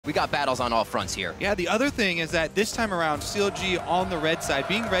We got battles on all fronts here. Yeah, the other thing is that this time around, CLG on the red side,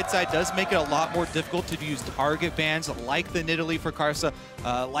 being red side does make it a lot more difficult to use target bans like the Nidalee for Karsa,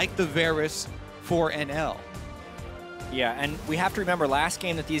 like the Varus for NL. Yeah, and we have to remember last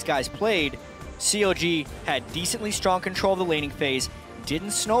game that these guys played, CLG had decently strong control of the laning phase, didn't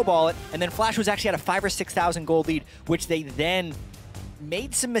snowball it, and then Flash was actually at a 5,000 or 6,000 gold lead, which they then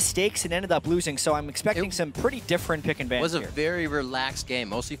made some mistakes and ended up losing, so I'm expecting some pretty different pick and bans. It was a here. very relaxed game,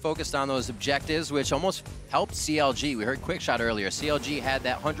 mostly focused on those objectives, which almost helped CLG. We heard QuickShot earlier. CLG had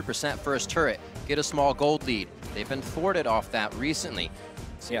that 100% first turret, get a small gold lead. They've been thwarted off that recently.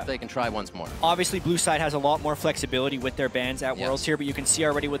 See if they can try once more. Obviously, Blue Side has a lot more flexibility with their bans at Worlds here, but you can see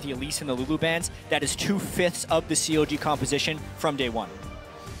already with the Elise and the Lulu bans, that is 2/5 of the CLG composition from day one.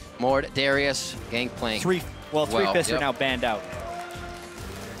 Mord, Darius, Gangplank. 3/5 are now banned out.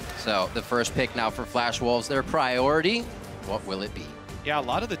 So the first pick now for Flash Wolves, their priority, what will it be? Yeah, a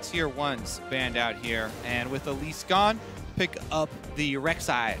lot of the tier 1s banned out here, and with Elise gone, pick up the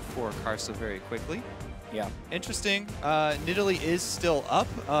Rek'Sai for Karsa very quickly. Yeah. Interesting. Nidalee is still up,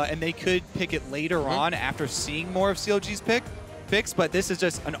 and they could pick it later on after seeing more of CLG's picks, but this is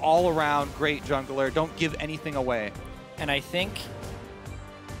just an all-around great jungler. Don't give anything away. And I think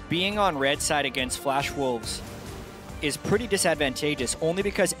being on red side against Flash Wolves is pretty disadvantageous, only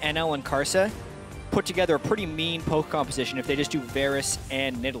because NL and Karsa put together a pretty mean poke composition if they just do Varus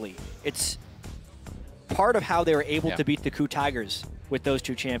and Nidalee. It's part of how they were able to beat the Ku Tigers with those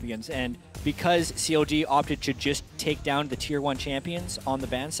two champions, and because CLG opted to just take down the tier 1 champions on the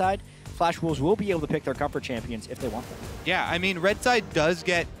ban side, Flash Wolves will be able to pick their comfort champions if they want them. Yeah, I mean, red side does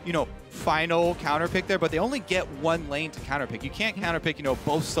get, you know, final counter pick there, but they only get one lane to counter pick. You can't counter pick, you know,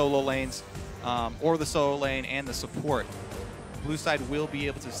 both solo lanes or the solo lane and the support. Blue side will be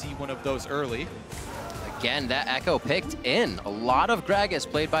able to see one of those early. Again, that Ekko picked in. A lot of Gragas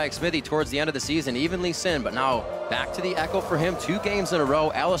played by Xmithie towards the end of the season, even Lee Sin, but now back to the Ekko for him. 2 games in a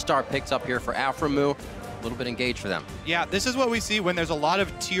row. Alistar picked up here for Aphromoo. A little bit engaged for them. Yeah, this is what we see when there's a lot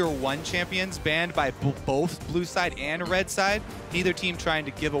of tier 1 champions banned by both blue side and red side. Neither team trying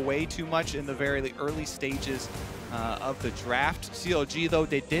to give away too much in the very early stages of the draft. CLG, though,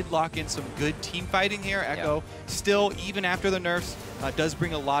 they did lock in some good team fighting here. Ekko, still, even after the nerfs, does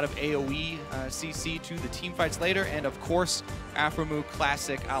bring a lot of AoE CC to the team fights later. And, of course, Aphromoo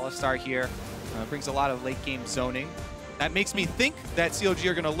classic Alistar here brings a lot of late game zoning. That makes me think that CLG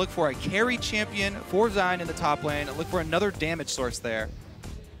are going to look for a carry champion for Zion in the top lane, look for another damage source there.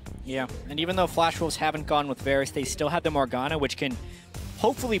 Yeah, and even though Flash Wolves haven't gone with Varus, they still have the Morgana, which can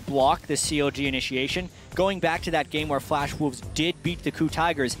hopefully block the CLG initiation. Going back to that game where Flash Wolves did beat the Ku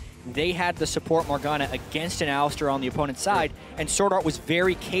Tigers, they had the support Morgana against an Alistar on the opponent's side, and SwordArt was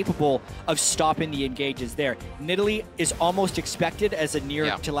very capable of stopping the engages there. Nidalee is almost expected as a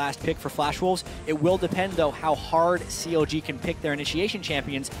near to last pick for Flash Wolves. It will depend, though, how hard CLG can pick their initiation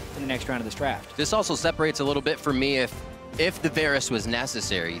champions in the next round of this draft. This also separates a little bit for me if the Varus was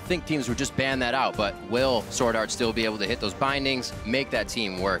necessary. You think teams would just ban that out, but will SwordArt still be able to hit those bindings, make that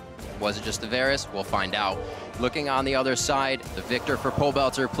team work? Was it just the Varus? We'll find out. Looking on the other side, the Viktor for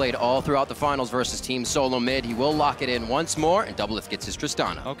Pobelter played all throughout the finals versus Team Solo Mid. He will lock it in once more, and Doublelift gets his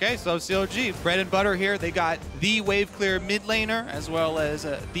Tristana. Okay, so CLG, bread and butter here. They got the wave clear mid laner, as well as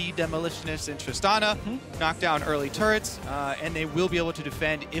the demolitionist in Tristana, knock down early turrets, and they will be able to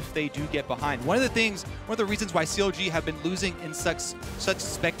defend if they do get behind. One of the reasons why CLG have been losing in such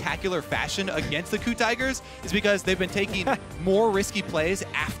spectacular fashion against the Ku Tigers is because they've been taking more risky plays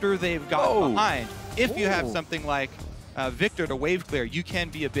after they've gotten behind. If you have something like Viktor to wave clear, you can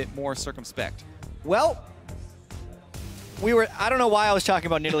be a bit more circumspect. Well, I don't know why I was talking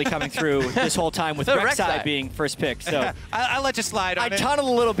about Nidalee coming through this whole time with Rek'Sai being first pick. So I'll let you slide on it. I tunneled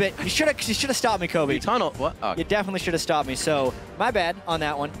a little bit. You should have stopped me, Kobe. You tunneled? What? Oh. You definitely should have stopped me. So my bad on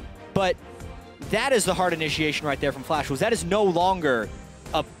that one. But that is the hard initiation right there from Flash Wolves. That is no longer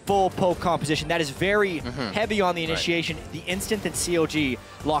a full poke composition. That is very heavy on the initiation the instant that CLG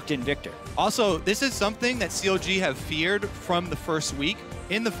locked in Viktor. Also, this is something that CLG have feared from the first week.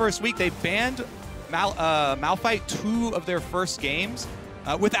 In the first week, they banned Malphite 2 of their first games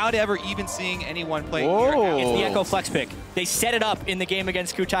without ever even seeing anyone play here. It's the Ekko flex pick. They set it up in the game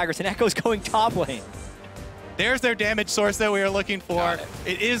against Ku Tigers, and Ekko's going top lane. There's their damage source that we are looking for.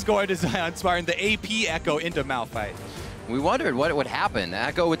 It is going to ZionSpartan, the AP Ekko into Malphite. We wondered what would happen.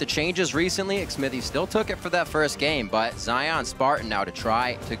 Ekko with the changes recently, Xmithie still took it for that first game, but ZionSpartan now to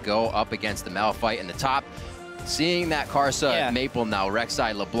try to go up against the Malphite in the top. Seeing that Karsa, Maple now,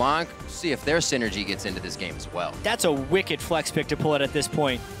 Rek'Sai, LeBLanc, see if their synergy gets into this game as well. That's a wicked flex pick to pull it at this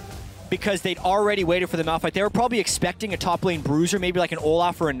point. because they'd already waited for the Malphite. They were probably expecting a top lane bruiser, maybe like an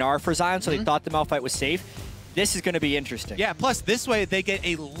Olaf or a Gnar for Zion, so they thought the Malphite was safe. This is going to be interesting. Yeah, plus this way they get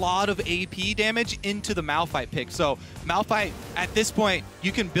a lot of AP damage into the Malphite pick. So Malphite, at this point,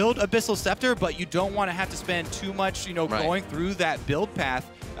 you can build Abyssal Scepter, but you don't want to have to spend too much, you know, going through that build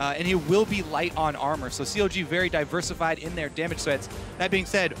path. And he will be light on armor. So CLG very diversified in their damage threats. That being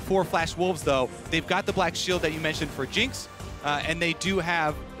said, for Flash Wolves, though, they've got the Black Shield that you mentioned for Jinx. And they do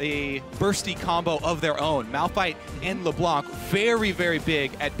have a bursty combo of their own. Malphite and LeBLanc, very, very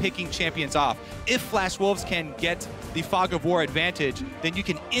big at picking champions off. If Flash Wolves can get the Fog of War advantage, then you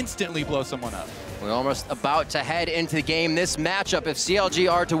can instantly blow someone up. We're almost about to head into the game. This matchup, if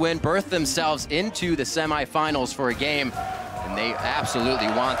CLG are to win, birth themselves into the semifinals for a game. And they absolutely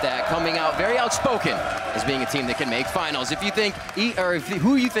want that. Coming out very outspoken as being a team that can make finals. If you think,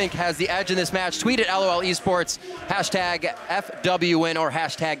 who you think has the edge in this match, tweet at LOL Esports, hashtag FWWin or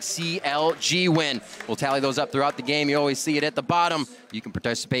hashtag CLGWin. We'll tally those up throughout the game. You always see it at the bottom. You can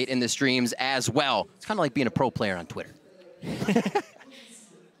participate in the streams as well. It's kind of like being a pro player on Twitter.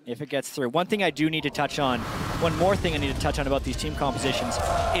 If it gets through. One thing I do need to touch on, one more thing I need to touch on about these team compositions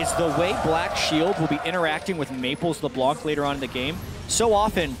is the way Black Shield will be interacting with Maple's LeBLanc later on in the game. So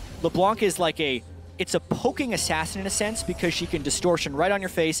often, LeBLanc is like it's a poking assassin in a sense because she can distortion right on your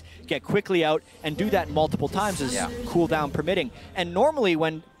face, get quickly out, and do that multiple times as cooldown permitting. And normally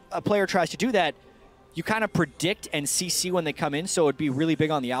when a player tries to do that, you kind of predict and CC when they come in, so it'd be really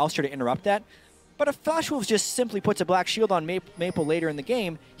big on the Alistar to interrupt that. But if Flash Wolves just simply puts a Black Shield on Maple later in the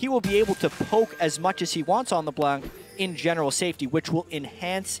game, he will be able to poke as much as he wants on LeBLanc in general safety, which will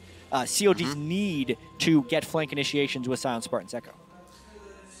enhance CLG's need to get flank initiations with ZionSpartan's Ekko.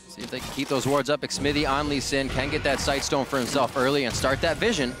 See if they can keep those wards up. Xmithie on Lee Sin can get that Sightstone for himself early and start that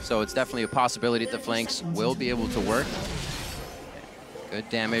vision. So it's definitely a possibility that the flanks will be able to work. Good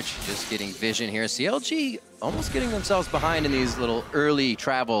damage, just getting vision here. CLG almost getting themselves behind in these little early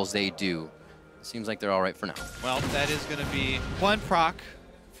travels they do. Seems like they're all right for now. Well, that is going to be one proc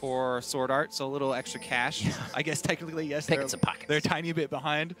for SwordArt, so a little extra cash. I guess technically, yes, they're a tiny bit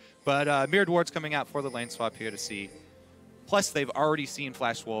behind. But Mirrored Ward's coming out for the lane swap here to see. Plus, they've already seen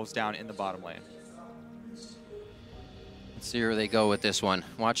Flash Wolves down in the bottom lane. Let's see where they go with this one.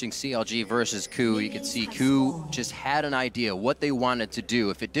 Watching CLG versus Ku, you can see Ku just had an idea what they wanted to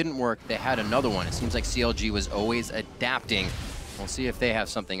do. If it didn't work, they had another one. It seems like CLG was always adapting. We'll see if they have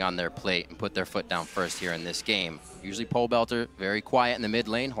something on their plate and put their foot down first here in this game. Usually Pobelter, very quiet in the mid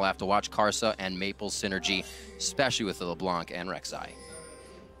lane. He'll have to watch Karsa and Maple's synergy, especially with the LeBLanc and Rek'Sai.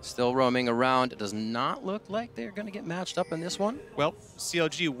 Still roaming around. It does not look like they're going to get matched up in this one. Well,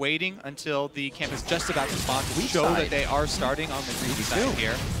 CLG waiting until the camp is just about to spawn to show that they are starting on the greedy side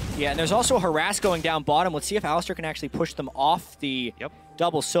here. Yeah, and there's also harass going down bottom. Let's see if Alistar can actually push them off the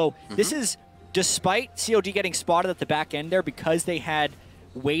double. So this is... Despite CLG getting spotted at the back end there because they had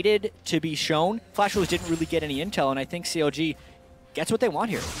waited to be shown, Flash Wolves didn't really get any intel, and I think CLG gets what they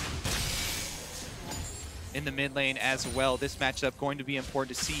want here. In the mid lane as well, this matchup going to be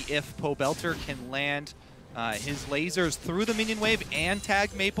important to see if Pobelter can land his lasers through the minion wave and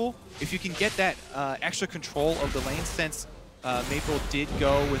tag Maple. If you can get that extra control of the lane, since Maple did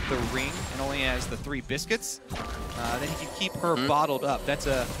go with the ring and only has the 3 biscuits, then he can keep her bottled up. That's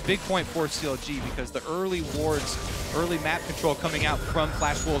a big point for CLG because the early wards, early map control coming out from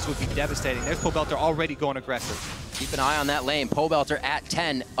Flash Wolves would be devastating. There's Pobelter already going aggressive. Keep an eye on that lane. Pobelter at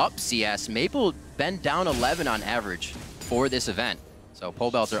 10, up CS. Maple been down 11 on average for this event. So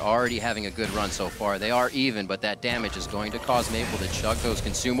Pobelter already having a good run so far. They are even, but that damage is going to cause Maple to chug those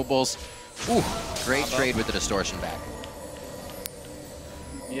consumables. Ooh, great trade with the distortion back.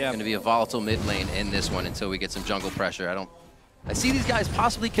 Yeah. Going to be a volatile mid lane in this one until we get some jungle pressure. I see these guys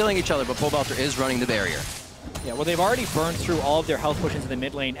possibly killing each other, but Pobelter is running the barrier. Yeah, well, they've already burned through all of their health potions in the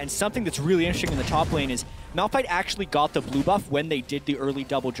mid lane, and something that's really interesting in the top lane is Malphite actually got the blue buff when they did the early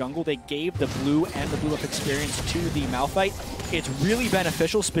double jungle. They gave the blue and the blue buff experience to the Malphite. It's really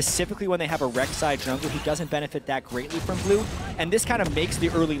beneficial, specifically when they have a Rek'Sai jungler who doesn't benefit that greatly from blue, and this kind of makes the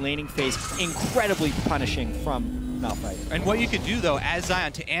early laning phase incredibly punishing from Malphite. And what you could do, though, as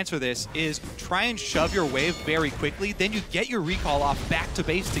Zion, to answer this, is try and shove your wave very quickly. Then you get your recall off back to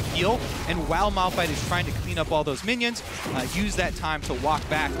base to heal. And while Malphite is trying to clean up all those minions, use that time to walk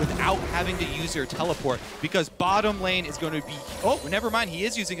back without having to use your teleport. Because bottom lane is going to be... Oh, never mind. He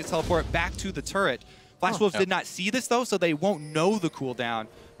is using his teleport back to the turret. Flash Wolves did not see this, though, so they won't know the cooldown.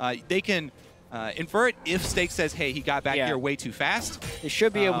 They can... infer it if Stake says, hey, he got back here way too fast. They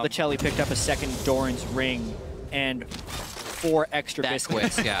should be able to tell he picked up a second Doran's ring and 4 extra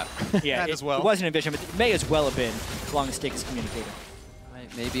biscuits. Quick, yeah. Yeah, as well. It wasn't a vision, but it may as well have been, as long as Stake is communicating. I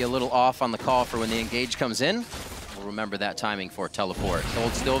maybe a little off on the call for when the engage comes in. We'll remember that timing for teleport.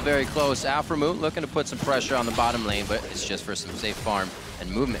 Gold still very close. Aphromoo looking to put some pressure on the bottom lane, but it's just for some safe farm and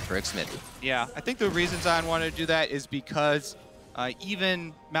movement for Xmithie. Yeah, I think the reason Zion wanted to do that is because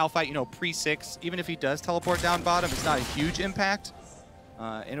even Malphite, you know, pre-6, even if he does teleport down bottom, it's not a huge impact.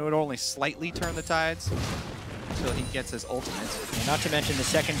 And it would only slightly turn the tides until he gets his ultimate. And not to mention the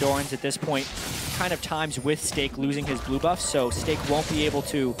second Doran's at this point kind of times with Stake losing his blue buff, so Stake won't be able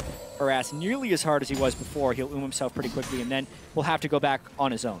to harass nearly as hard as he was before. He'll himself pretty quickly, and then we'll have to go back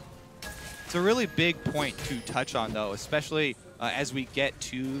on his own. It's a really big point to touch on, though, especially as we get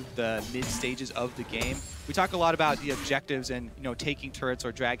to the mid stages of the game. We talk a lot about the objectives and, you know, taking turrets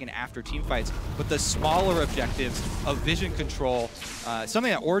or dragon after team fights, but the smaller objectives of vision control,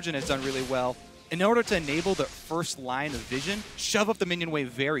 something that Origin has done really well. In order to enable the first line of vision, shove up the minion wave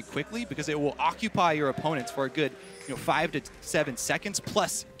very quickly because it will occupy your opponents for a good 5 to 7 seconds,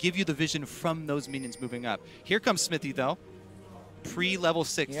 plus give you the vision from those minions moving up. Here comes Xmithie, though. Pre-level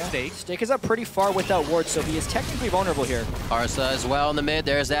 6 Stake. Stake is up pretty far without wards, so he is technically vulnerable here. Karsa as well in the mid.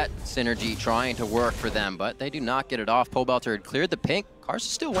 There's that synergy trying to work for them, but they do not get it off. Pobelter had cleared the pink. Karsa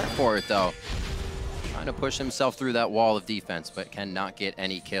still went for it, though. Trying to push himself through that wall of defense, but cannot get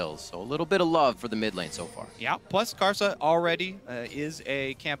any kills. So a little bit of love for the mid lane so far. Yeah, plus Karsa already is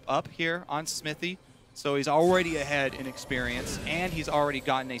a camp up here on Xmithie. So he's already ahead in experience, and he's already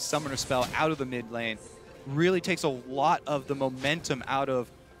gotten a summoner spell out of the mid lane. Really takes a lot of the momentum out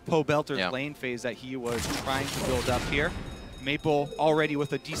of Pobelter's lane phase that he was trying to build up here. Maple already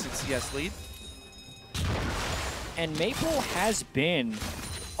with a decent CS lead. And Maple has been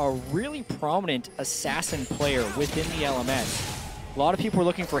a really prominent assassin player within the LMS. A lot of people are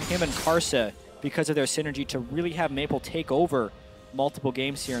looking for him and Karsa because of their synergy to really have Maple take over multiple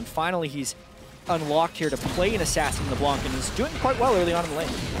games here. And finally, he's unlocked here to play an assassin in LeBLanc, and he's doing quite well early on in the lane.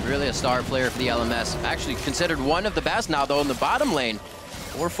 Really a star player for the LMS. Actually considered one of the best now, though, in the bottom lane.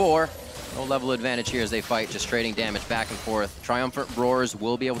 4-4. No level advantage here as they fight, just trading damage back and forth. Triumphant Roars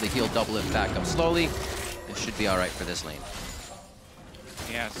will be able to heal Doublelift back up slowly. It should be all right for this lane.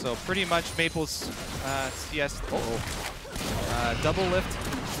 Yeah, so pretty much Maple's CS.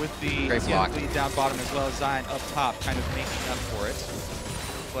 Doublelift with the CS lead down bottom, as well as Zion up top, kind of making up for it.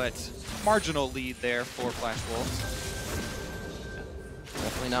 But marginal lead there for Flash Wolves.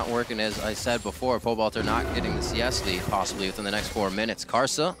 Definitely not working, as I said before. Pobelter not getting the CS lead, possibly within the next 4 minutes.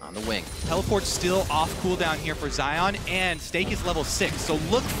 Karsa on the wing. Teleport's still off cooldown here for Zion, and Stake is level 6. So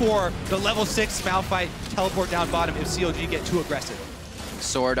look for the level 6 Malphite teleport down bottom if CLG get too aggressive.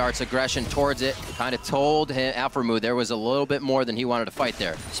 SwordArt's aggression towards it kind of told Aphromoo there was a little bit more than he wanted to fight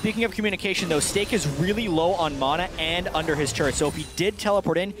there. Speaking of communication, though, Stake is really low on mana and under his turret, so if he did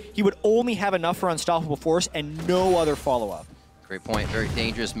teleport in, he would only have enough for Unstoppable Force and no other follow-up. Great point. Very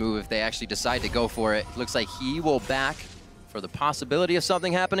dangerous move if they actually decide to go for it. Looks like he will back for the possibility of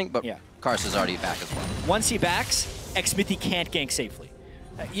something happening, but Karsa's already back as well. Once he backs, Xmithie can't gank safely.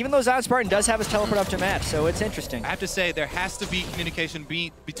 Even though ZionSpartan does have his teleport up to match, so it's interesting. I have to say, there has to be communication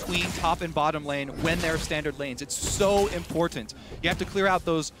between top and bottom lane when they're standard lanes. It's so important. You have to clear out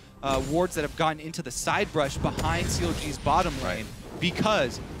those wards that have gotten into the side brush behind CLG's bottom lane,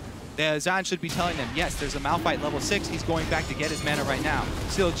 because Zion should be telling them, yes, there's a Malphite level 6. He's going back to get his mana right now.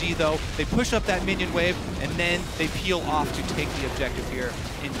 CLG, though, they push up that minion wave, and then they peel off to take the objective here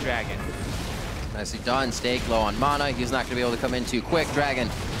in Dragon. Nicely done. Stake low on mana. He's not going to be able to come in too quick. Dragon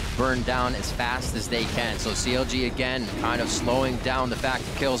burned down as fast as they can. So CLG, again, kind of slowing down the fact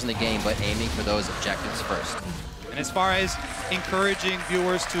of kills in the game, but aiming for those objectives first. And as far as encouraging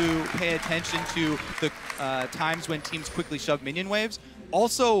viewers to pay attention to the times when teams quickly shove minion waves,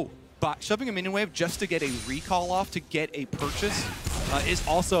 also shoving a minion wave just to get a recall off, to get a purchase, is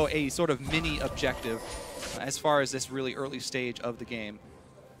also a sort of mini objective as far as this really early stage of the game.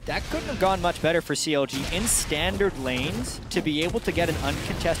 That couldn't have gone much better for CLG in standard lanes. To be able to get an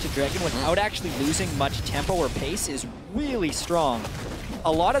uncontested Dragon without actually losing much tempo or pace is really strong.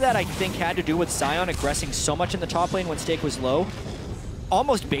 A lot of that, I think, had to do with Zion aggressing so much in the top lane when Stake was low,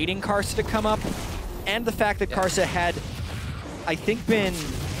 almost baiting Karsa to come up, and the fact that Karsa had, I think, been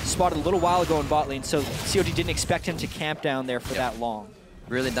spotted a little while ago in bot lane, so CLG didn't expect him to camp down there for that long.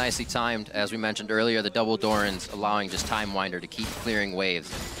 Really nicely timed, as we mentioned earlier, the double Dorans allowing just Time Winder to keep clearing waves.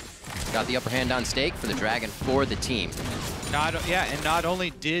 Got the upper hand on Stake for the Dragon for the team. And not only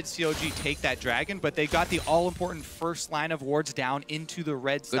did CLG take that Dragon, but they got the all-important first line of wards down into the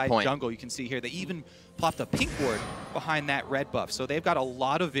red side jungle. You can see here they even plopped a pink ward behind that red buff. So they've got a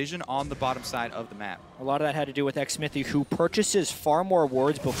lot of vision on the bottom side of the map. A lot of that had to do with Xmithie, who purchases far more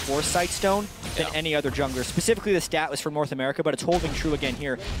wards before Sightstone than any other jungler. Specifically, the stat was from North America, but it's holding true again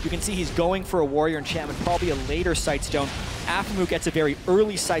here. You can see he's going for a warrior enchantment, probably a later Sightstone. Aphromoo gets a very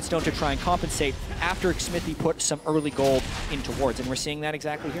early Sightstone to try and compensate after Xmithie put some early gold into wards, and we're seeing that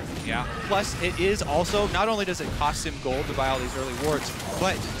exactly here. Yeah, plus it is also, not only does it cost him gold to buy all these early wards,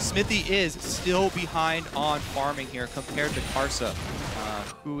 but Xmithie is still behind on farming here compared to Karsa,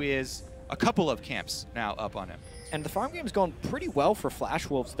 who is a couple of camps now up on him. And the farm game's going pretty well for Flash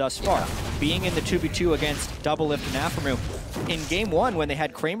Wolves thus far. Being in the 2v2 against Doublelift and Aphromoo. In game 1, when they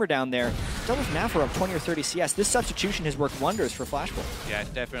had Kramer down there, Doublelift and Aphromoo up 20 or 30 CS. This substitution has worked wonders for Flash Wolves. Yeah,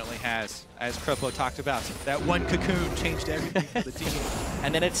 it definitely has. As Krepo talked about, that one cocoon changed everything for the team.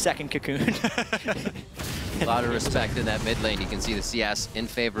 And then it's second cocoon. A lot of respect in that mid lane. You can see the CS in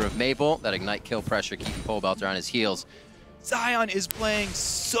favor of Maple. That ignite kill pressure keeping Pobelter on his heels. Zion is playing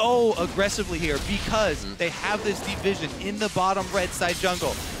so aggressively here because they have this division in the bottom red side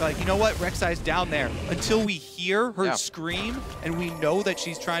jungle. They're like, you know what, Rek'Sai's down there. Until we hear her scream and we know that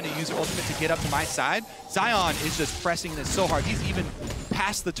she's trying to use her ultimate to get up to my side, Zion is just pressing this so hard. He's even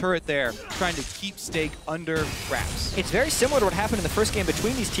past the turret there, trying to keep Stake under wraps. It's very similar to what happened in the first game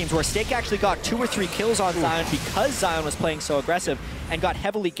between these teams, where Stake actually got 2 or 3 kills on Zion because Zion was playing so aggressive and got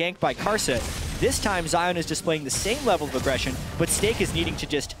heavily ganked by Karsa. This time, Zion is displaying the same level of aggression, but Stake is needing to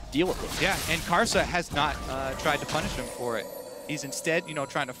just deal with it. Yeah, and Karsa has not tried to punish him for it. He's instead, you know,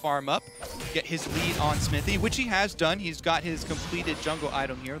 trying to farm up, get his lead on Xmithie, which he has done. He's got his completed jungle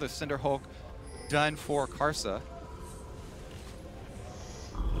item here, the Cinderhulk, done for Karsa.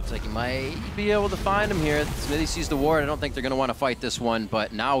 Looks like you might be able to find him here. Xmithie sees the ward. I don't think they're going to want to fight this one,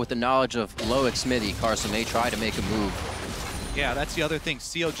 but now with the knowledge of low Xmithie, Karsa may try to make a move. Yeah, that's the other thing.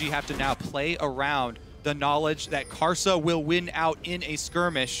 CLG have to now play around the knowledge that Karsa will win out in a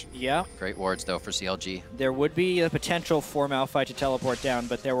skirmish. Yeah. Great wards, though, for CLG. There would be a potential for Malphite to teleport down,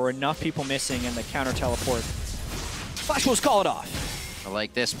 but there were enough people missing in the counter-teleport. Flash Wolves call it off. I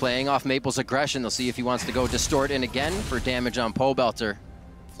like this, playing off Maple's aggression. They'll see if he wants to go distort in again for damage on Pobelter.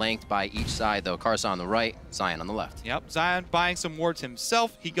 Flanked by each side, though. Karsa on the right, Zion on the left. Yep, Zion buying some wards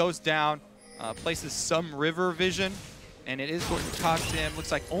himself. He goes down, places some river vision, and it is going to cost him,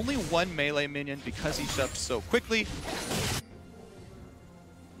 looks like only 1 melee minion because he shoved so quickly.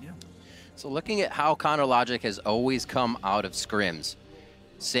 Yeah. So looking at how counter logic has always come out of scrims,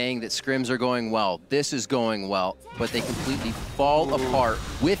 saying that scrims are going well, this is going well, but they completely fall apart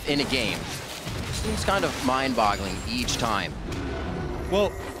within a game. Seems kind of mind-boggling each time.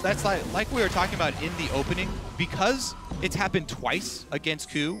 Well, that's like we were talking about in the opening, because it's happened twice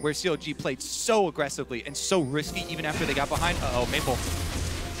against Ku, where CLG played so aggressively and so risky even after they got behind. Uh-oh, Maple.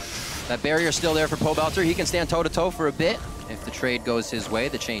 That barrier's still there for Pobelter. He can stand toe-to-toe for a bit. If the trade goes his way,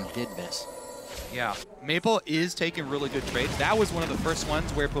 the chain did miss. Yeah, Maple is taking really good trades. That was one of the first ones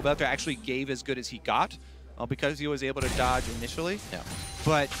where Pobelter actually gave as good as he got, because he was able to dodge initially. Yeah.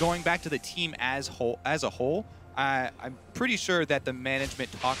 But going back to the team as a whole, I'm pretty sure that the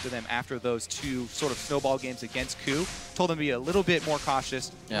management talked to them after those 2 sort of snowball games against Ku, told them to be a little bit more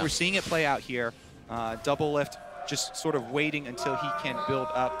cautious. Yeah. We're seeing it play out here. Doublelift just sort of waiting until he can build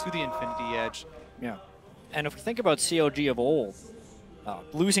up to the Infinity Edge. Yeah. And if we think about CLG of old,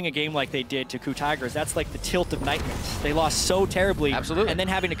 losing a game like they did to Ku Tigers, that's like the tilt of nightmares. They lost so terribly. Absolutely. And then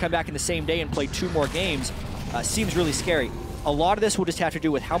having to come back in the same day and play 2 more games seems really scary. A lot of this will just have to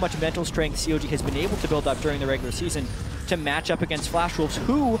do with how much mental strength CLG has been able to build up during the regular season to match up against Flash Wolves,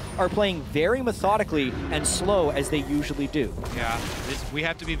 who are playing very methodically and slow as they usually do. Yeah, we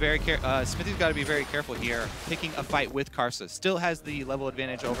have to be very careful. Xmithie's got to be very careful here, picking a fight with Karsa. Still has the level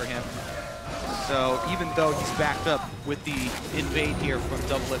advantage over him. So even though he's backed up with the invade here from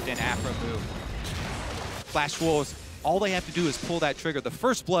Doublelift and Aphromoo, Flash Wolves, all they have to do is pull that trigger. The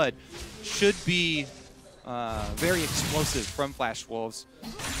first blood should be very explosive from Flash Wolves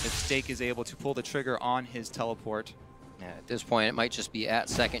if Stake is able to pull the trigger on his teleport. Yeah, at this point, it might just be at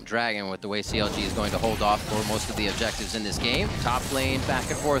second dragon with the way CLG is going to hold off for most of the objectives in this game. Top lane, back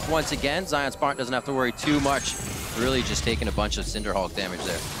and forth once again. ZionSpartan doesn't have to worry too much. Really just taking a bunch of Cinderhulk damage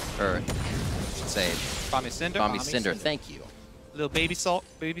there. Or, I should say, Bomby Cinder? Bomby Cinder, thank you. Little baby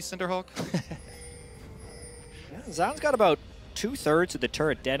Cinderhulk. Yeah, Zion's got about 2/3 of the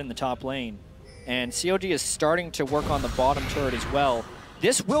turret dead in the top lane. And CLG is starting to work on the bottom turret as well.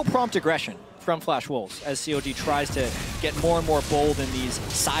 This will prompt aggression. from Flash Wolves as CLG tries to get more and more bold in these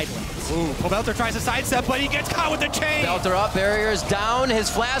side lanes. Ooh, Pobelter tries to sidestep, but he gets caught with the chain. Pobelter up, barriers down. His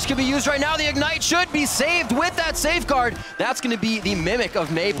flash could be used right now. The Ignite should be saved with that safeguard. That's going to be the mimic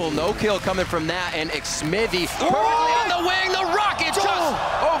of Maple. No kill coming from that, and Xmithie perfectly on the wing. The rocket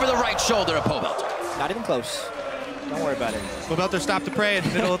just over the right shoulder of Pobelter. Not even close. Don't worry about it. Pobelter stopped the prey in the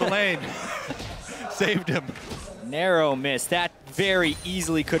middle of the lane. Saved him. Narrow miss. That very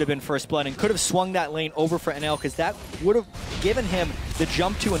easily could have been first blood and could have swung that lane over for NL because that would have given him the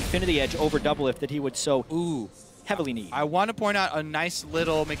jump to Infinity Edge over Doublelift that he would so heavily need. I want to point out a nice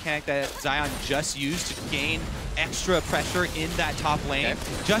little mechanic that Zion just used to gain extra pressure in that top lane. Okay.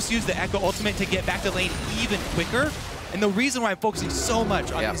 Just use the Ekko ultimate to get back to lane even quicker. And the reason why I'm focusing so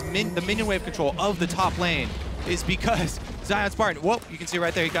much on the minion wave control of the top lane is because ZionSpartan, well, you can see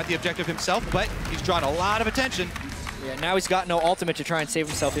right there, he got the objective himself, but he's drawn a lot of attention. Yeah, now he's got no ultimate to try and save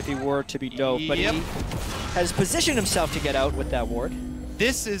himself if he were to be dope, but he has positioned himself to get out with that ward.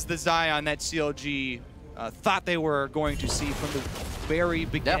 This is the Zion that CLG thought they were going to see from the very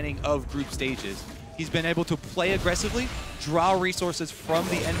beginning of group stages. He's been able to play aggressively, draw resources from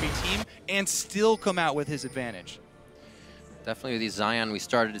the enemy team, and still come out with his advantage. Definitely with these Zion we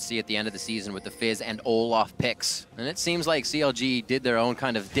started to see at the end of the season with the Fizz and Olaf picks. And it seems like CLG did their own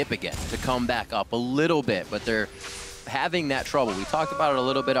kind of dip again to come back up a little bit, but they're having that trouble. We talked about it a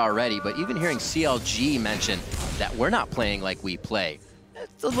little bit already, but even hearing CLG mention that we're not playing like we play,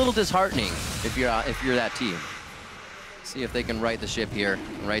 it's a little disheartening if you're that team. See if they can right the ship here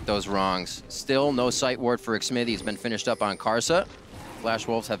and right those wrongs. Still no sight ward for Xmithie. He's been finished up on Karsa. Flash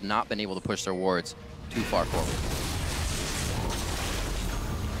Wolves have not been able to push their wards too far forward.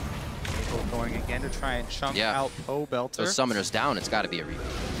 Going again to try and chunk out Pobelter. So Summoner's down, it's got to be a repeat.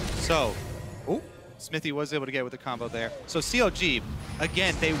 So, Xmithie was able to get with the combo there. So CLG,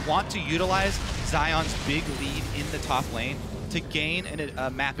 again, they want to utilize Zion's big lead in the top lane to gain a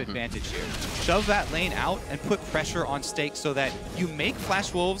map advantage here. Shove that lane out and put pressure on stakes so that you make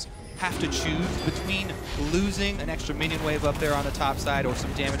Flash Wolves have to choose between losing an extra minion wave up there on the top side or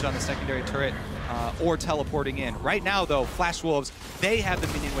some damage on the secondary turret or teleporting in. Right now, though, Flash Wolves, they have the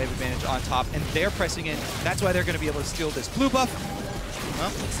minion wave advantage on top, and they're pressing in. That's why they're going to be able to steal this blue buff. Well,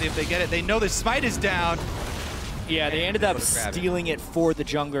 let's see if they get it. They know the smite is down. Yeah, they ended up stealing it for the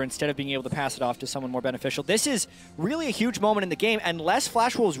jungler instead of being able to pass it off to someone more beneficial. This is really a huge moment in the game. Unless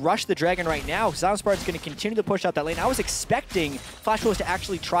Flash Wolves rush the dragon right now, ZionSpartan's going to continue to push out that lane. I was expecting Flash Wolves to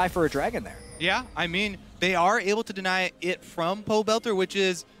actually try for a dragon there. Yeah, I mean, they are able to deny it from Pobelter, which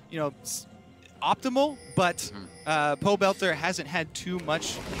is, you know, optimal, but Pobelter hasn't had too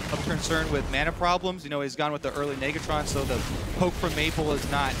much of concern with mana problems. You know, he's gone with the early Negatron, so the poke from Maple is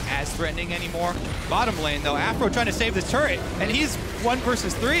not as threatening anymore. Bottom lane, though, Aphro trying to save this turret, and he's 1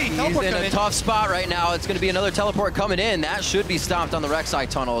 versus 3. He's in a tough spot right now. It's going to be another teleport coming in. That should be stopped on the Rek'Sai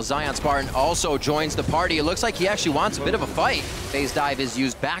tunnel. ZionSpartan also joins the party. It looks like he actually wants a bit of a fight. Phase dive is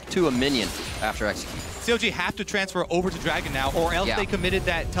used back to a minion after execution. CLG have to transfer over to Dragon now, or else they committed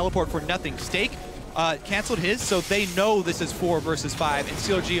that teleport for nothing. Stake canceled his, so they know this is 4 versus 5, and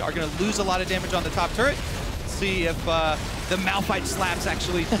CLG are going to lose a lot of damage on the top turret. See if the Malphite slaps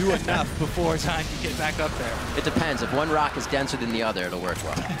actually do enough before Zion can get back up there. It depends. If one rock is denser than the other, it'll work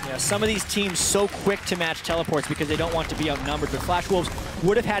well. Yeah, some of these teams so quick to match teleports because they don't want to be outnumbered, but Flash Wolves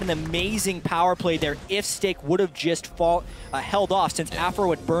would have had an amazing power play there if Stake would have just held off, since Aphro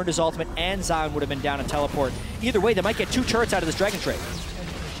had burned his ultimate and Zion would have been down a teleport. Either way, they might get 2 turrets out of this Dragon trade.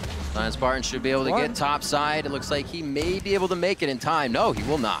 ZionSpartan should be able to get top side. It looks like he may be able to make it in time. No, he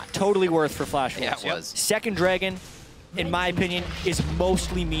will not. Totally worth for Flash Wolves. Yeah, it was. Second Dragon, in my opinion, is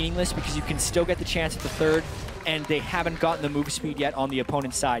mostly meaningless because you can still get the chance at the third, and they haven't gotten the move speed yet on the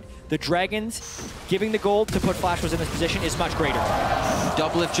opponent's side. The Dragons, giving the gold to put Flash Wolves in this position is much greater.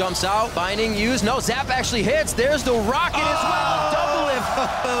 Doublelift jumps out, binding used. No, Zap actually hits. There's the rocket as well.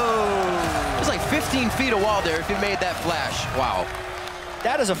 Doublelift. There's like 15 feet of wall there if you made that flash. Wow.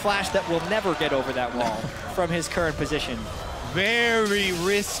 That is a flash that will never get over that wall from his current position. Very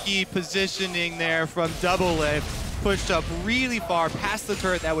risky positioning there from Doublelift. Pushed up really far past the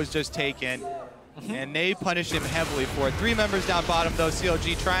turret that was just taken. And they punish him heavily for it. 3 members down bottom, though.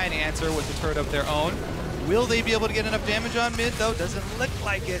 CLG try and answer with the turret of their own. Will they be able to get enough damage on mid, though? Doesn't look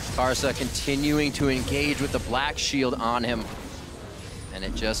like it. Karsa continuing to engage with the black shield on him. And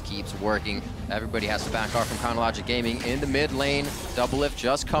it just keeps working. Everybody has to back off from Chronologic Gaming in the mid lane. Doublelift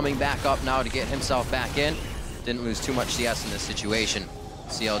just coming back up now to get himself back in. Didn't lose too much CS in this situation.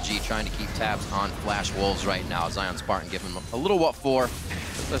 CLG trying to keep tabs on Flash Wolves right now. ZionSpartan giving them a little what for.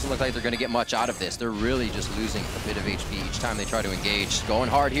 Doesn't look like they're going to get much out of this. They're really just losing a bit of HP each time they try to engage. Going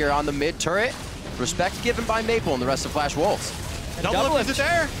hard here on the mid turret. Respect given by Maple and the rest of Flash Wolves. Doublelift, is it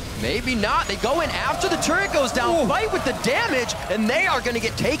there? Maybe not. They go in after the turret goes down. Ooh. Fight with the damage, and they are going to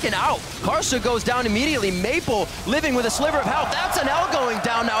get taken out. Karsa goes down immediately. Maple living with a sliver of health. That's an L going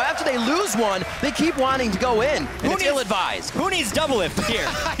down now. After they lose one, they keep wanting to go in. And it's ill-advised. Who needs Doublelift here?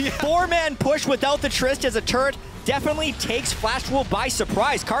 Yeah. Four-man push without the Trist as a turret definitely takes Flash Wolf by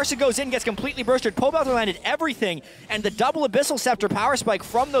surprise. Karsa goes in, gets completely bursted. Pobelter landed everything, and the double Abyssal Scepter power spike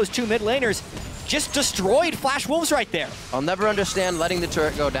from those two mid laners just destroyed Flash Wolves right there. I'll never understand letting the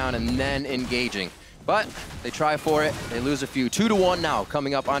turret go down and then engaging. But they try for it, they lose a few. 2-1 now,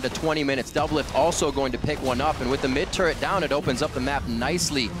 coming up onto 20 minutes. Doublelift also going to pick one up, and with the mid turret down, it opens up the map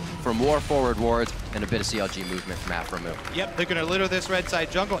nicely for more forward wards and a bit of CLG movement from Aphromoo. Yep, they're gonna litter this red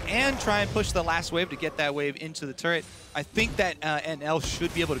side jungle and try and push the last wave to get that wave into the turret. I think that NL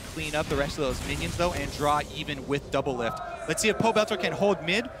should be able to clean up the rest of those minions though and draw even with Doublelift. Let's see if Pobelter can hold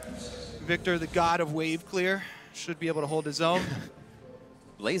mid. Viktor, the god of wave clear, should be able to hold his own.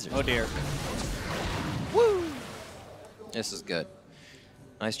 Lasers. Oh dear. Woo! This is good.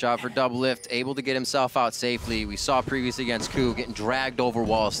 Nice job for Doublelift, able to get himself out safely. We saw previously against Ku getting dragged over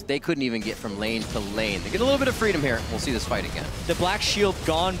walls. They couldn't even get from lane to lane. They get a little bit of freedom here. We'll see this fight again. The black shield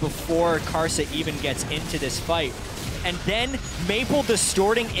gone before Karsa even gets into this fight. And then Maple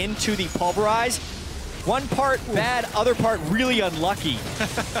distorting into the pulverize. One part bad, other part really unlucky.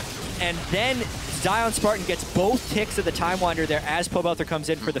 And then ZionSpartan gets both ticks of the Time Wander there as Pobelter comes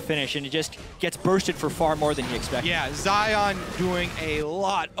in for the finish, and it just gets bursted for far more than he expected. Yeah, Zion doing a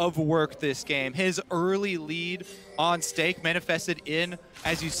lot of work this game. His early lead on stake manifested in,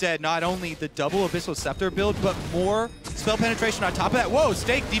 as you said, not only the double Abyssal Scepter build, but more spell penetration on top of that. Whoa,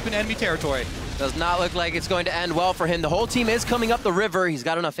 stake deep in enemy territory. Does not look like it's going to end well for him. The whole team is coming up the river. He's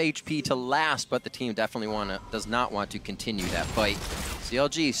got enough HP to last, but the team definitely does not want to continue that fight.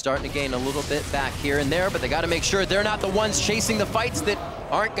 CLG starting to gain a little bit back here and there, but they got to make sure they're not the ones chasing the fights that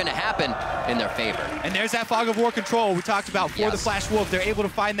aren't going to happen in their favor. And there's that Fog of War control we talked about for the Flash Wolf. They're able to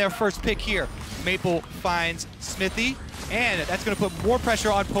find their first pick here. Maple finds Xmithie, and that's going to put more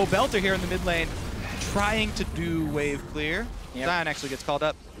pressure on Pobelter here in the mid lane, trying to do wave clear. Yep. Zion actually gets called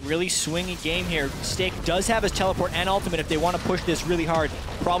up. Really swingy game here. Stake does have his teleport and ultimate if they want to push this really hard.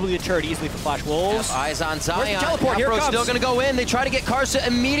 Probably the turret easily for Flash Wolves. Yep, eyes on Zion. Where's the teleport? Here it comes. Still going to go in. They try to get Karsa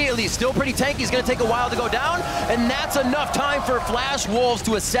immediately. Still pretty tanky. He's going to take a while to go down. And that's enough time for Flash Wolves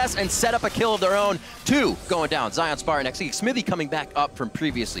to assess and set up a kill of their own. 2 going down. ZionSpartan next. Xmithie coming back up from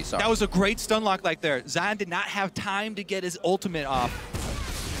previously. Sorry. That was a great stun lock like there. Zion did not have time to get his ultimate off.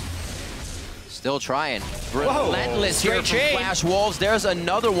 Still trying. Relentless here from Flash Wolves. There's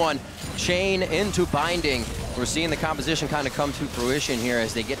another one. Chain into binding. We're seeing the composition kind of come to fruition here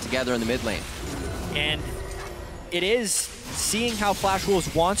as they get together in the mid lane. And it is seeing how Flash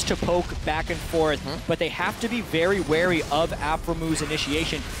Wolves wants to poke back and forth, but they have to be very wary of Aphromoo's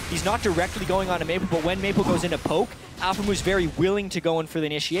initiation. He's not directly going on to Maple, but when Maple goes into poke, Aphromoo's very willing to go in for the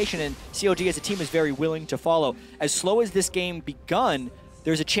initiation, and CLG as a team is very willing to follow. As slow as this game begun,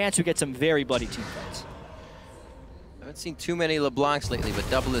 there's a chance we get some very bloody team fights. I haven't seen too many LeBlancs lately, but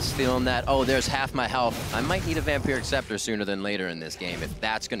Double is feeling that, oh, there's half my health. I might need a Vampiric Scepter sooner than later in this game if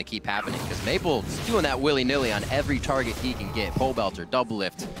that's going to keep happening, because Maple's doing that willy-nilly on every target he can get. Pobelter,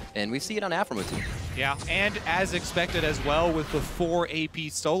 Doublelift, and we see it on Aphromoo too. Yeah, and as expected as well with the 4 AP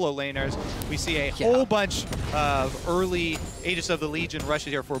solo laners, we see a whole bunch of early Aegis of the Legion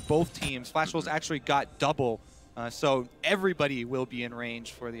rushes here for both teams. Flash Wolves actually got double. So everybody will be in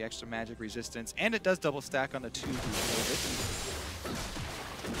range for the extra magic resistance, and it does double stack on the 2 who hold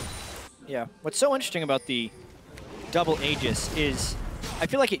it. Yeah, what's so interesting about the double Aegis is I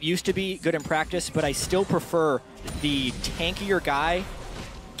feel like it used to be good in practice, but I still prefer the tankier guy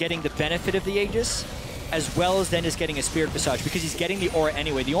getting the benefit of the Aegis as well as then just getting a Spirit Visage, because he's getting the aura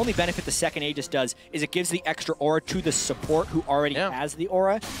anyway. The only benefit the second Aegis does is it gives the extra aura to the support who already has the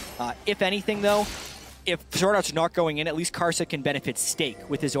aura. If anything, though, if SwordArt's not going in, at least Karsa can benefit Stake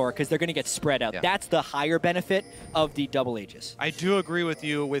with his aura because they're going to get spread out. That's the higher benefit of the double Aegis. I do agree with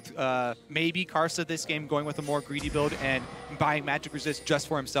you with maybe Karsa this game going with a more greedy build and buying magic resist just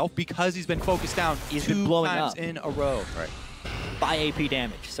for himself because he's been focused down he's 2 been blowing times up in a row. Right. By AP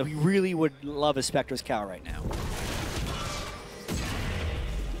damage. So he really would love a Spectre's Cow right now.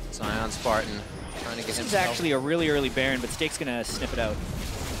 ZionSpartan trying to get himself. This is actually a really early Baron, but Stake's going to sniff it out.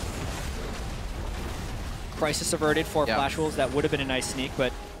 Crisis averted for Flash Wolves. That would have been a nice sneak,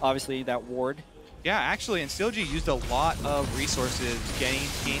 but obviously that ward Yeah, actually, and CLG used a lot of resources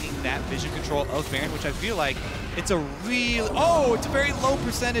gaining that vision control of Baron, which I feel like it's a it's a very low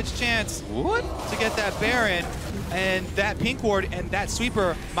percentage chance to get that Baron. And that pink ward and that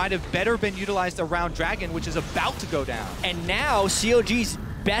sweeper might have better been utilized around Dragon, which is about to go down. And now CLG's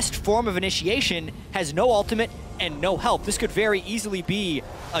best form of initiation has no ultimate and no help. This could very easily be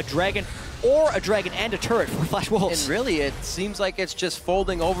a Dragon or a Dragon and a turret for Flash Wolves. And really, it seems like it's just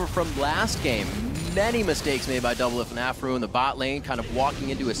folding over from last game. Many mistakes made by Doublelift and Aphromoo in the bot lane, kind of walking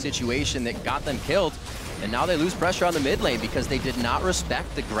into a situation that got them killed. And now they lose pressure on the mid lane because they did not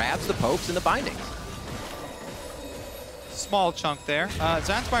respect the grabs, the pokes, and the bindings. Small chunk there.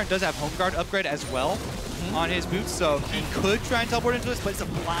 ZionSpartan does have Home Guard upgrade as well on his boots, so he could try and teleport into this, but it's a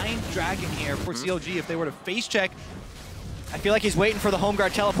blind Dragon here for CLG if they were to face check. I feel like he's waiting for the Home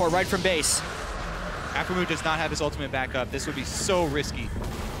Guard teleport right from base. Aphromoo does not have his ultimate backup. This would be so risky.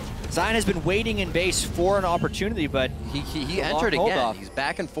 Zion has been waiting in base for an opportunity, but he entered again. He's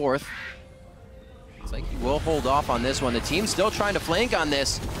back and forth. Looks like he will hold off on this one. The team's still trying to flank on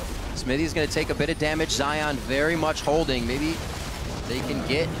this. Xmithie's going to take a bit of damage. Zion very much holding. Maybe they can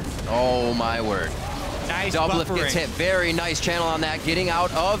get... Oh, my word. Nice Doublelift buffering. gets hit. Very nice channel on that. Getting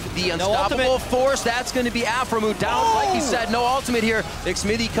out of the unstoppable force. That's going to be Aphromoo down, like he said. No ultimate here.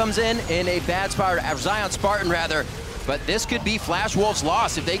 Xmithie comes in a bad spot, or ZionSpartan rather. But this could be Flash Wolves'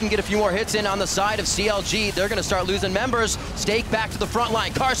 loss. If they can get a few more hits in on the side of CLG, they're going to start losing members. Stake back to the front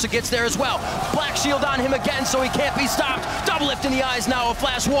line. Karsa gets there as well. Black shield on him again, so he can't be stopped. Doublelift in the eyes now of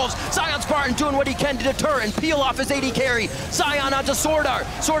Flash Wolves. ZionSpartan doing what he can to deter and peel off his AD carry. Zion onto SwordArt.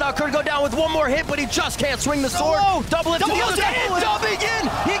 SwordArt could go down with one more hit, but he just can't swing the sword. Doublelift to the other side. Dubbing in.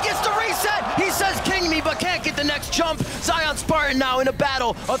 He gets the reset. He says, "King me," but can't get the next jump. ZionSpartan now in a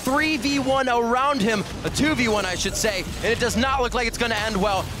battle. A 3v1 around him. A 2v1, I should say. And it does not look like it's going to end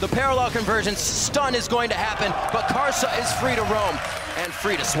well. The parallel convergence stun is going to happen, but Karsa is free to roam and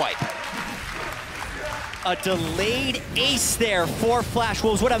free to swipe. A delayed ace there for Flash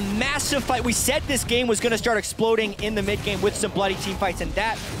Wolves. What a massive fight. We said this game was going to start exploding in the mid game with some bloody team fights, and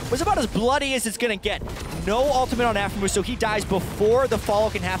that was about as bloody as it's going to get. No ultimate on Aphromoo, so he dies before the follow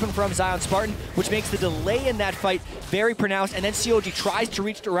can happen from ZionSpartan, which makes the delay in that fight very pronounced. And then CLG tries to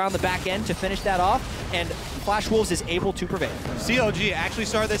reach around the back end to finish that off, and Flash Wolves is able to prevail. CLG actually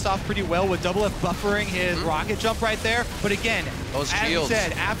started this off pretty well with Doublelift buffering his rocket jump right there. But again, those as you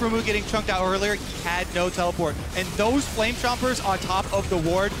said, Aphromoo getting chunked out earlier, he had no teleport. And those flame chompers on top of the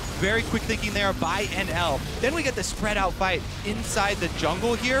ward, very quick thinking there by NL. Then we get the spread out fight inside the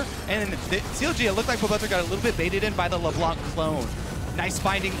jungle here. And the CLG, it looked like Pobelter got a little bit baited in by the LeBLanc clone. Nice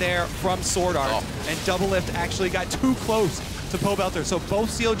finding there from SwordArt. And Doublelift actually got too close to Pobelter. So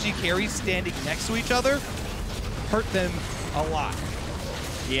both CLG carries standing next to each other hurt them a lot.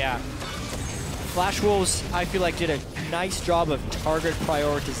 Yeah. Flash Wolves, I feel like, did a nice job of target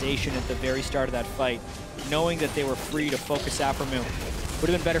prioritization at the very start of that fight, knowing that they were free to focus Aphromoo. Would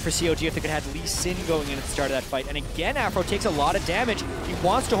have been better for CLG if they could have had Lee Sin going in at the start of that fight. And again, Aphro takes a lot of damage. He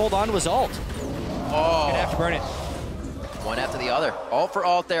wants to hold on to his ult. Gonna have to burn it. One after the other. Ult for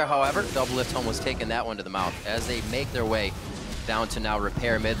ult there, however. Doublelift almost taking that one to the mouth as they make their way down to now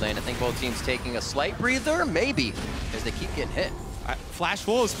repair mid lane. I think both teams taking a slight breather, maybe, as they keep getting hit. Flash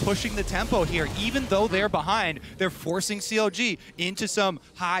Wolves pushing the tempo here. Even though they're behind, they're forcing CLG into some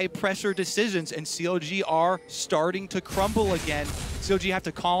high pressure decisions, and CLG are starting to crumble again. CLG have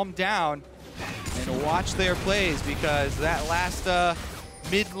to calm down and watch their plays, because that last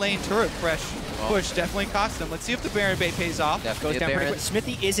mid lane turret push definitely cost them. Let's see if the Baron bait pays off. Definitely Goes down pretty quick.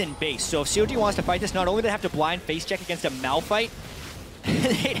 Xmithie is in base, so if CLG wants to fight this, not only do they have to blind face check against a Malphite,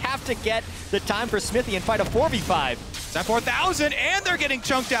 they'd have to get the time for Xmithie and fight a 4v5. It's at 4,000, and they're getting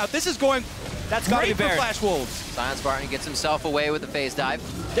chunked out. This is going great for Flash Wolves. ZionSpartan gets himself away with the phase dive.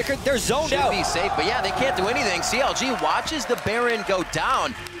 They're zoned out. Should be safe, but yeah, they can't do anything. CLG watches the Baron go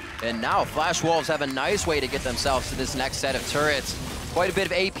down, and now Flash Wolves have a nice way to get themselves to this next set of turrets. Quite a bit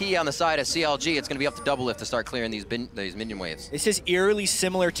of AP on the side of CLG. It's going to be up to Doublelift to start clearing these minion waves. This is eerily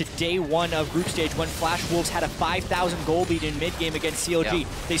similar to day one of group stage when Flash Wolves had a 5,000 gold lead in mid game against CLG. Yeah.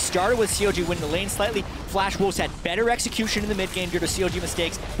 They started with CLG winning the lane slightly. Flash Wolves had better execution in the mid game due to CLG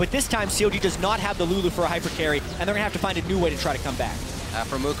mistakes, but this time CLG does not have the Lulu for a hyper carry, and they're going to have to find a new way to try to come back.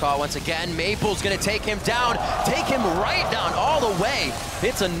 Aphromoo caught once again. Maple's going to take him down. Take him right down all the way.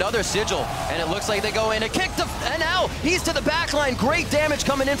 Hits another sigil, and it looks like they go in. A kick to NL. He's to the back line. Great damage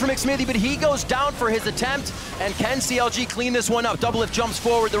coming in from Xmithie, but he goes down for his attempt. And can CLG clean this one up? Doublelift jumps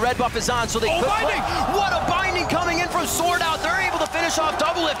forward. The red buff is on, so they could play. What a binding coming in from SwordArt. They're able to finish off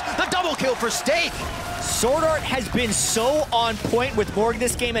Doublelift. The double kill for Stake. SwordArt has been so on point with Morg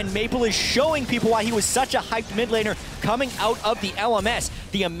this game, and Maple is showing people why he was such a hyped mid laner coming out of the LMS.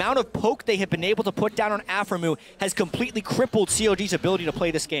 The amount of poke they have been able to put down on Aphromoo has completely crippled CLG's ability to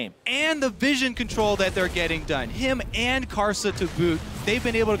play this game. And the vision control that they're getting done. Him and Karsa to boot, they've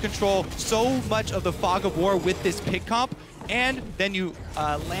been able to control so much of the fog of war with this pick comp, and then you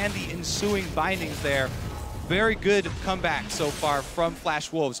land the ensuing bindings there. Very good comeback so far from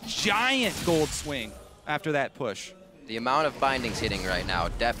Flash Wolves. Giant gold swing after that push. The amount of bindings hitting right now,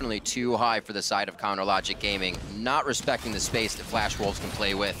 definitely too high for the side of CounterLogic Gaming, not respecting the space that Flash Wolves can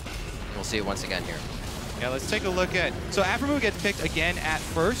play with. We'll see it once again here. Yeah, let's take a look at... So Aphromoo gets picked again at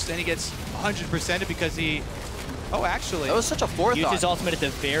first, and he gets 100%ed because he... Oh, actually... That was such a forethought. Used his ultimate at the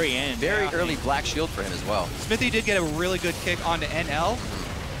very end. Very early Black Shield for him as well. Xmithie did get a really good kick onto NL,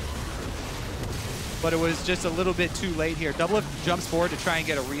 but it was just a little bit too late here. Doublelift jumps forward to try and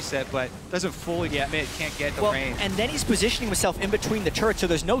get a reset, but doesn't fully commit, can't get the range. And then he's positioning himself in between the turrets, so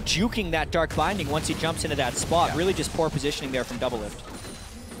there's no juking that Dark Binding once he jumps into that spot. Yeah. Really just poor positioning there from Doublelift.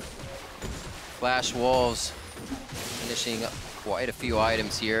 Flash Wolves finishing quite a few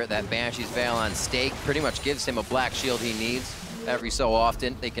items here. That Banshee's Veil on Stake pretty much gives him a Black Shield he needs every so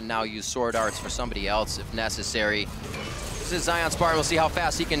often. They can now use Sword Arts for somebody else if necessary. This is ZionSpartan. We'll see how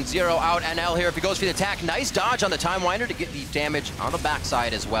fast he can zero out NL here if he goes for the attack. Nice dodge on the Time Winder to get the damage on the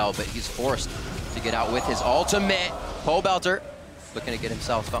backside as well, but he's forced to get out with his ultimate. Pobelter looking to get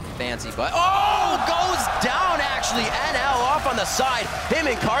himself something fancy, but oh, goes down actually. NL off on the side. Him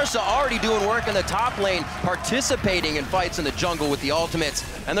and Karsa already doing work in the top lane, participating in fights in the jungle with the ultimates,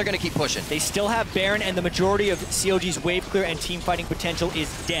 and they're going to keep pushing. They still have Baron, and the majority of CLG's wave clear and team fighting potential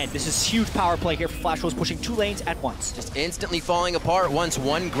is dead. This is huge power play here for Flash Wolves, pushing 2 lanes at once. Just instantly falling apart once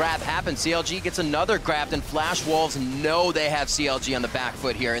one grab happens. CLG gets another grab, and Flash Wolves know they have CLG on the back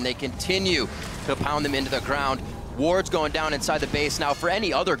foot here, and they continue to pound them into the ground. Ward's going down inside the base now. For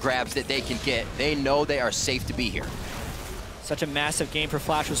any other grabs that they can get, they know they are safe to be here. Such a massive game for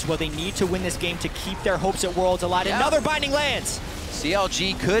Flash Wolves. Well, they need to win this game to keep their hopes at Worlds alive. Yeah. Another binding lands.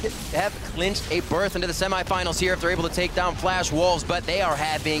 CLG could have clinched a berth into the semifinals here if they're able to take down Flash Wolves, but they are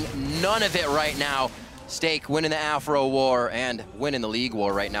having none of it right now. Stake winning the Afro War and winning the League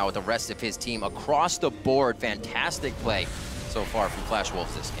War right now with the rest of his team across the board. Fantastic play so far from Flash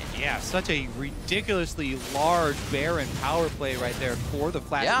Wolves this game. Yeah, such a ridiculously large Baron power play right there for the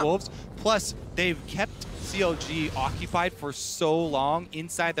Flash Wolves. Plus, they've kept CLG occupied for so long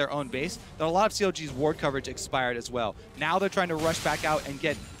inside their own base that a lot of CLG's ward coverage expired as well. Now they're trying to rush back out and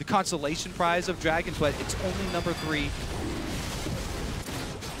get the consolation prize of Dragon, but it's only number 3.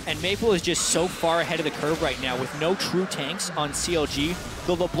 And Maple is just so far ahead of the curve right now with no true tanks on CLG.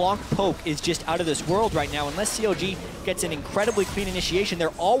 The LeBLanc poke is just out of this world right now. Unless CLG gets an incredibly clean initiation, they're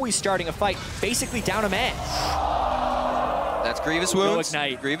always starting a fight basically down a man. That's Grievous Wounds. No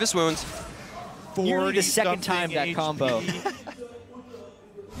ignite. Grievous Wounds. Nearly the second time that combo.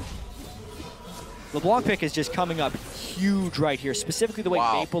 LeBLanc pick is just coming up huge right here, specifically the way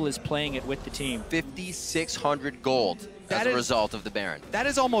Maple is playing it with the team. 5,600 gold as a result of the Baron. That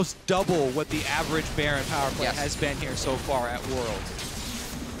is almost double what the average Baron power play has been here so far at Worlds.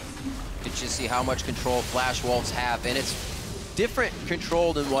 Did you see how much control Flash Wolves have? And it's different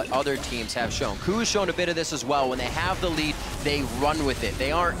control than what other teams have shown. Ku's shown a bit of this as well. When they have the lead, they run with it.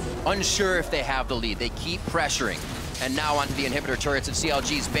 They aren't unsure if they have the lead. They keep pressuring. And now onto the inhibitor turrets of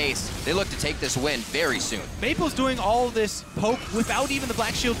CLG's base. They look to take this win very soon. Maple's doing all of this poke without even the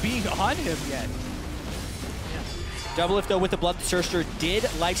Black Shield being on him yet. Doublelift, though, with the Bloodthirster did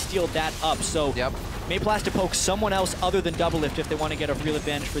lifesteal that up, so Maple has to poke someone else other than Doublelift if they want to get a real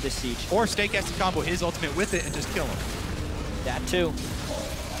advantage for this siege. Or Stake has to combo his ultimate with it and just kill him. That too.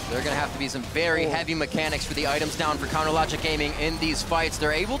 There are going to have to be some very heavy mechanics for the items down for CounterLogic Gaming in these fights.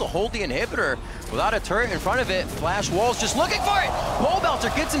 They're able to hold the inhibitor without a turret in front of it. Flash Wolves just looking for it.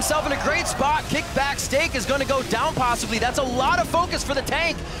 Pobelter gets himself in a great spot. Kickback Stake is going to go down possibly. That's a lot of focus for the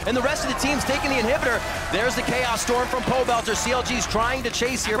tank. And the rest of the team's taking the inhibitor. There's the Chaos Storm from Pobelter. CLG's trying to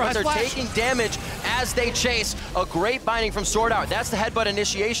chase here, but they're taking damage as they chase. A great binding from SwordArt. That's the headbutt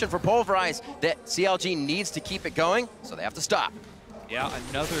initiation for Pulverize that CLG needs to keep it going, so they have to stop. Yeah,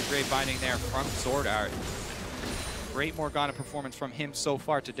 another great binding there from SwordArt. Great Morgana performance from him so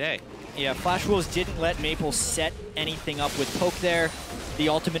far today. Yeah, Flash Wolves didn't let Maple set anything up with poke there. The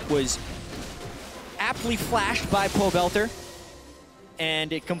ultimate was aptly flashed by Pobelter,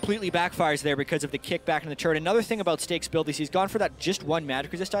 and it completely backfires there because of the kickback in the turret. Another thing about Stake's build is he's gone for that just one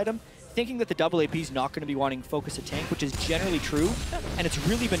magic resist item, thinking that the double AP is not going to be wanting focus a tank, which is generally true, and it's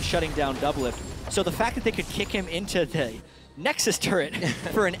really been shutting down Doublelift. So the fact that they could kick him into the Nexus turret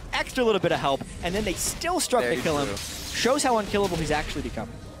for an extra little bit of help, and then they still struck to kill him. Shows how unkillable he's actually become.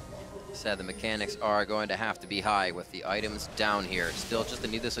 Said the mechanics are going to have to be high with the items down here. Still just a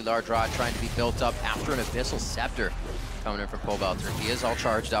needlessly large rod trying to be built up after an Abyssal Scepter coming in from Pobelter. He is all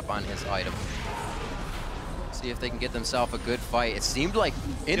charged up on his item. See if they can get themselves a good fight. It seemed like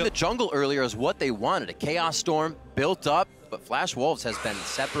in the jungle earlier is what they wanted. A Chaos Storm built up, but Flash Wolves has been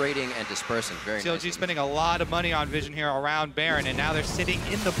separating and dispersing very nicely. CLG spending a lot of money on vision here around Baron, and now they're sitting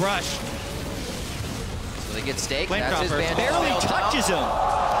in the brush. So they get staked. That's his Banshee's barely Veil touches him.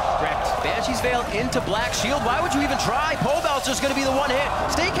 Correct. Banshee's Veil into Black Shield. Why would you even try? Pobelter's going to be the one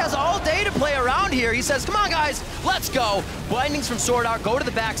hit. Stake has all day to play around here. He says, come on, guys, let's go. Blindings from SwordArt go to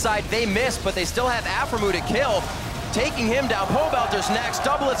the backside. They miss, but they still have Aphromoo to kill. Taking him down. Pobelter's next.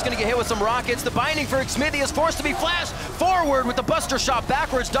 Doublelift's going to get hit with some rockets. The binding for Xmithie is forced to be flashed forward with the Buster Shot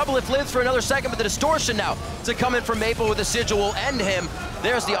backwards. Doublelift lives for another second, but the distortion now to come in from Maple with a sigil will end him.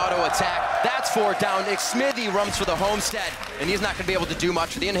 There's the auto attack. That's 4 down. Xmithie runs for the homestead, and he's not going to be able to do much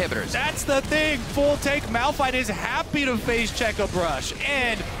for the inhibitors. That's the thing. Full take. Malphite is happy to face check a brush,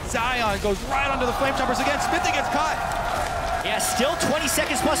 and Zion goes right onto the flame choppers again. Xmithie gets caught. Yeah, still 20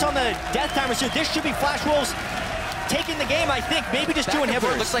 seconds plus on the death timer, so this should be Flash Wolves taking the game, I think. Maybe just 2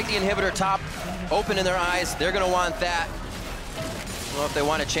 inhibitors. Looks like the inhibitor top open in their eyes. They're going to want that. I don't know if they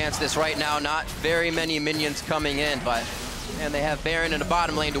want to chance this right now. Not very many minions coming in, but and they have Baron in the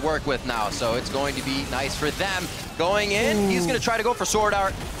bottom lane to work with now, so it's going to be nice for them. Going in, he's going to try to go for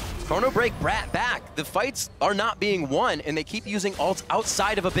SwordArt. Chrono Break Brat back. The fights are not being won, and they keep using ults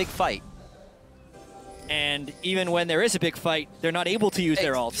outside of a big fight. And even when there is a big fight, they're not able to use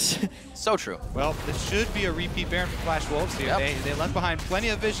their ults. So true. Well, this should be a repeat Baron for Flash Wolves here. Yep. They left behind plenty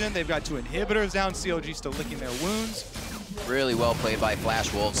of vision. They've got 2 inhibitors down. CLG still licking their wounds. Really well played by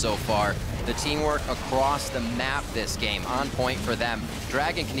Flash Wolves so far. The teamwork across the map this game, on point for them.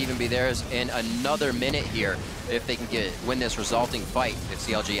 Dragon can even be theirs in another minute here if they can win this resulting fight, if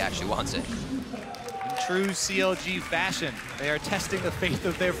CLG actually wants it. In true CLG fashion, they are testing the faith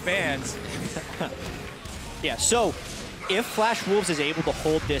of their fans. Yeah, so if Flash Wolves is able to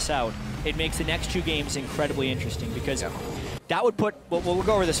hold this out, it makes the next 2 games incredibly interesting because that would put, we'll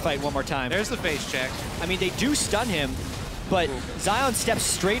go over this fight one more time. There's the face check. I mean, they do stun him, but Zion steps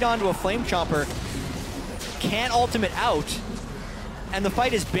straight onto a Flame Chomper, can't ultimate out, and the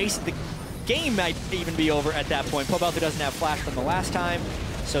fight is basically, the game might even be over at that point. Pobelter doesn't have flash from the last time,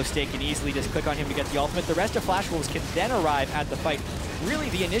 so Stake can easily just click on him to get the ultimate. The rest of Flash Wolves can then arrive at the fight. Really,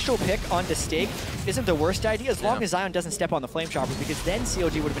 the initial pick onto Stake isn't the worst idea as long as Zion doesn't step on the Flame Chopper, because then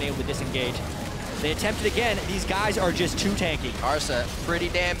CLG would have been able to disengage. They attempted again. These guys are just too tanky. Karsa, pretty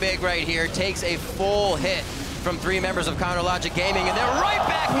damn big right here, takes a full hit from 3 members of Counter Logic Gaming, and they're right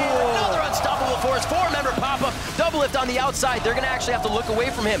back in. Another unstoppable force. 4-member pop-up. Doublelift on the outside. They're going to actually have to look away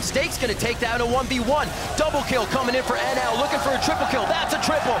from him. Stake's going to take down a 1v1. Double kill coming in for NL, looking for a triple kill. That's a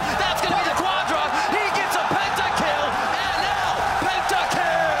triple. That's going to be the quadra. He gets a pentakill. NL,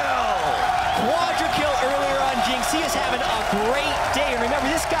 pentakill. Quadra kill earlier on Jinx. He is having a great day. Remember,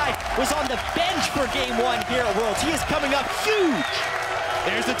 this guy was on the bench for Game 1 here at Worlds. He is coming up huge.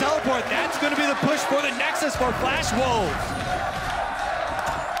 There's the teleport. That's going to be the push for the Nexus for Flash Wolves.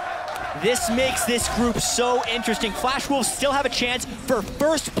 This makes this group so interesting. Flash Wolves still have a chance for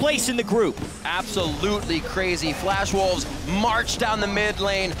first place in the group. Absolutely crazy. Flash Wolves march down the mid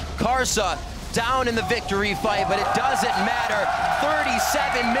lane. Karsa down in the victory fight, but it doesn't matter.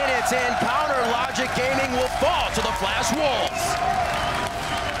 37 minutes in, Counter Logic Gaming will fall to the Flash Wolves.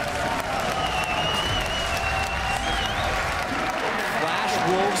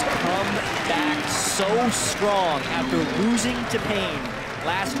 Wolves come back so strong after losing to Pain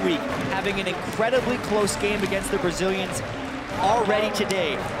last week, having an incredibly close game against the Brazilians already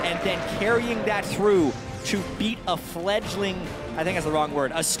today, and then carrying that through to beat a fledgling, I think that's the wrong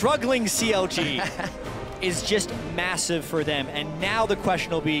word, a struggling CLG is just massive for them. And now the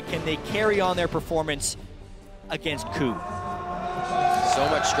question will be, can they carry on their performance against KOO? So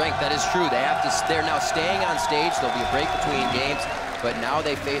much strength, that is true. They're now staying on stage. There'll be a break between games. But now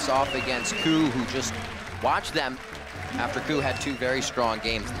they face off against KOO, who just watched them after KOO had 2 very strong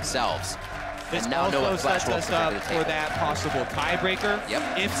games themselves. This and now also sets us up for that possible tiebreaker.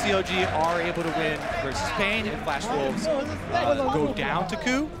 If CLG are able to win versus Pain and Flash Wolves go down to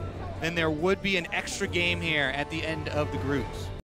KOO, then there would be an extra game here at the end of the groups.